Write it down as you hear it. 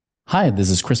Hi, this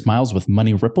is Chris Miles with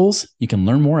Money Ripples. You can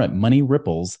learn more at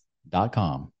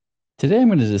moneyripples.com. Today I'm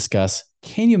going to discuss,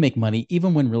 can you make money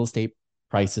even when real estate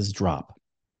prices drop?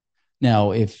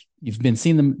 Now, if you've been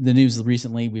seeing the news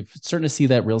recently, we've starting to see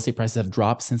that real estate prices have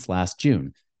dropped since last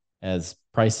June, as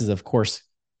prices, of course,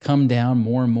 come down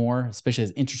more and more, especially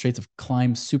as interest rates have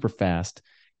climbed super fast.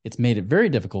 It's made it very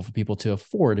difficult for people to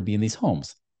afford to be in these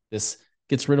homes. This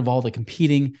gets rid of all the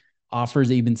competing offers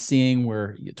that you've been seeing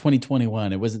where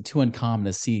 2021, it wasn't too uncommon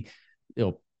to see, you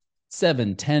know,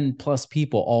 7, 10 plus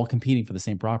people all competing for the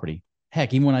same property.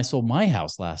 Heck, even when I sold my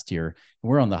house last year,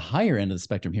 and we're on the higher end of the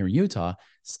spectrum here in Utah,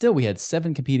 still we had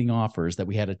 7 competing offers that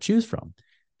we had to choose from.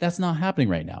 That's not happening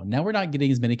right now. Now we're not getting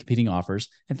as many competing offers.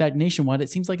 In fact, nationwide, it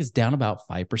seems like it's down about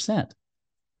 5%.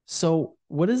 So,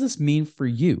 what does this mean for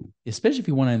you, especially if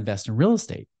you want to invest in real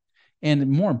estate? And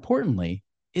more importantly,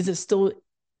 is it still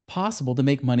possible to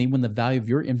make money when the value of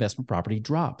your investment property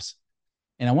drops?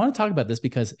 And I want to talk about this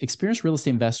because experienced real estate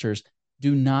investors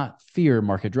do not fear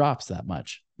market drops that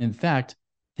much. In fact,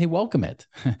 they welcome it.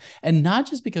 And not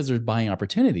just because there's buying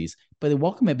opportunities, but they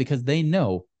welcome it because they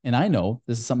know, and I know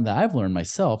this is something that I've learned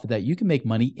myself, that you can make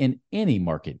money in any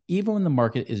market. Even when the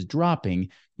market is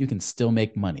dropping, you can still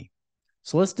make money.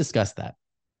 So let's discuss that.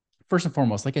 First and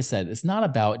foremost, like I said, it's not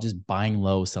about just buying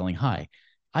low, selling high.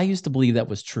 I used to believe that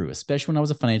was true, especially when I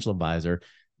was a financial advisor.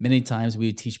 Many times we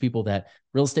would teach people that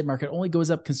real estate market only goes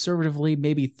up conservatively,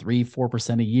 maybe 3,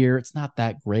 4% a year. It's not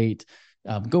that great.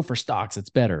 Go for stocks, it's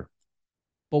better.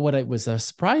 But what it was a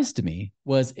surprise to me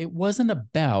was it wasn't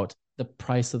about the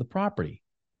price of the property.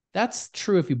 That's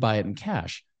true if you buy it in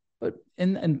cash. But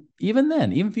and even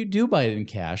then, even if you do buy it in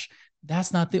cash,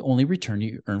 that's not the only return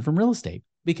you earn from real estate.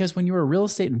 Because when you're a real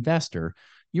estate investor,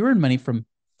 you earn money from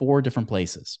 4 different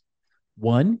places.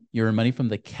 One, you earn money from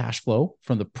the cash flow,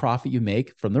 from the profit you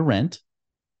make from the rent.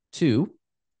 Two,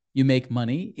 you make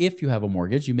money if you have a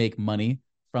mortgage, you make money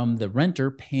from the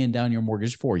renter paying down your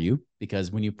mortgage for you,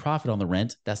 because when you profit on the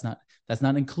rent, that's not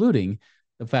including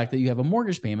the fact that you have a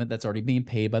mortgage payment that's already being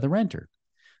paid by the renter.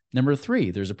 Number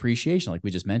 3, there's appreciation, like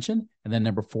we just mentioned. And then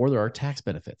number 4, there are tax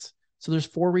benefits. So there's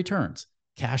 4 returns: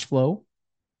 cash flow,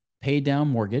 paid down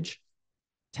mortgage,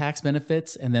 tax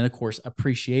benefits, and then, of course,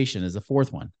 appreciation is the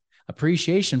fourth one.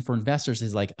 Appreciation for investors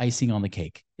is like icing on the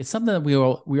cake. It's something that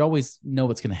we always know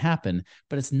what's going to happen,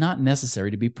 but it's not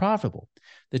necessary to be profitable.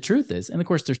 The truth is, and of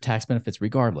course, there's tax benefits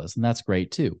regardless, and that's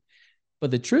great too.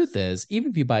 But the truth is,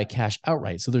 even if you buy cash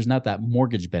outright, so there's not that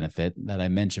mortgage benefit that I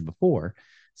mentioned before,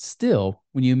 still,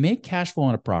 when you make cash flow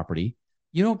on a property,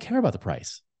 you don't care about the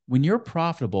price. When you're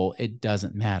profitable, it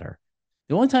doesn't matter.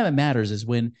 The only time it matters is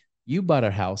when you bought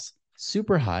a house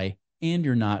super high and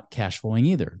you're not cash flowing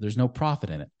either. There's no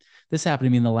profit in it. This happened to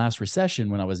me in the last recession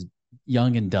when I was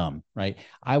young and dumb, right?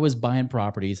 I was buying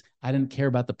properties. I didn't care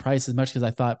about the price as much because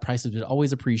I thought prices would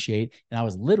always appreciate. And I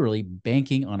was literally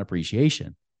banking on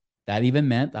appreciation. That even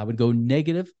meant I would go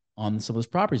negative on some of those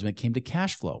properties when it came to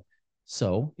cash flow.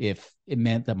 So if it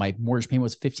meant that my mortgage payment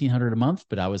was $1,500 a month,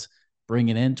 but I was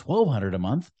bringing in $1,200 a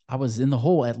month, I was in the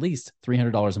hole at least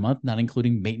 $300 a month, not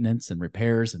including maintenance and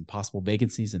repairs and possible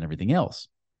vacancies and everything else.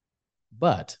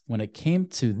 But when it came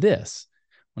to this,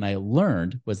 when I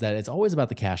learned was that it's always about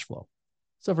the cash flow.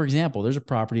 So, for example, there's a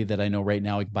property that I know right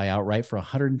now I can buy outright for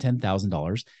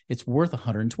 $110,000. It's worth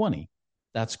 $120,000.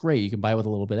 That's great. You can buy with a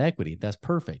little bit of equity. That's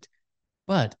perfect.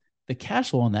 But the cash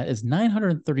flow on that is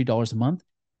 $930 a month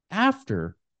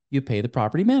after you pay the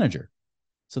property manager.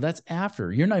 So that's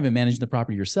after. You're not even managing the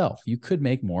property yourself. You could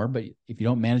make more, but if you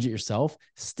don't manage it yourself,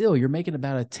 still you're making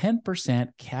about a 10%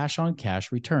 cash on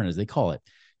cash return, as they call it,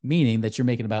 meaning that you're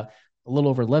making about a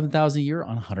little over 11,000 a year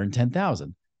on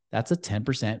 110,000. That's a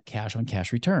 10% cash on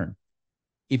cash return.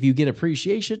 If you get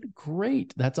appreciation,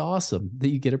 great. That's awesome that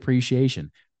you get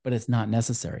appreciation, but it's not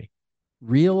necessary.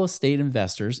 Real estate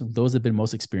investors, those that have been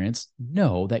most experienced,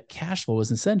 know that cash flow is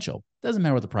essential. Doesn't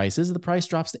matter what the price is. If the price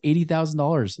drops to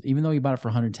 $80,000, even though you bought it for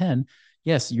 110,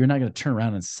 yes, you're not going to turn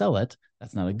around and sell it.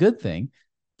 That's not a good thing.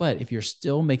 But if you're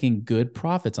still making good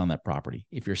profits on that property,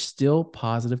 if you're still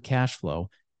positive cash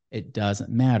flow, it doesn't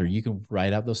matter. You can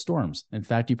ride out those storms. In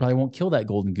fact, you probably won't kill that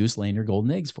golden goose laying your golden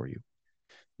eggs for you.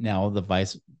 Now,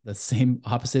 the same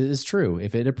opposite is true.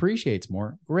 If it appreciates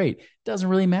more, great. It doesn't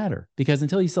really matter, because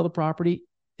until you sell the property,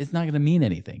 it's not going to mean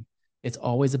anything. It's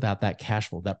always about that cash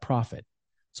flow, that profit.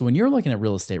 So when you're looking at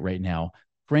real estate right now,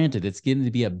 granted, it's getting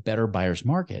to be a better buyer's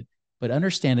market, but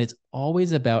understand it's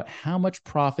always about how much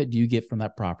profit do you get from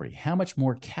that property? How much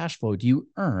more cash flow do you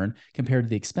earn compared to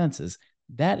the expenses?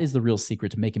 That is the real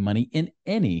secret to making money in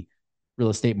any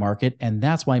real estate market. And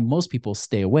that's why most people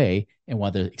stay away, and why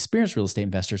the experienced real estate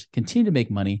investors continue to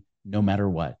make money no matter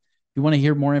what. you want to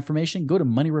hear more information, go to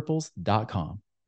moneyripples.com.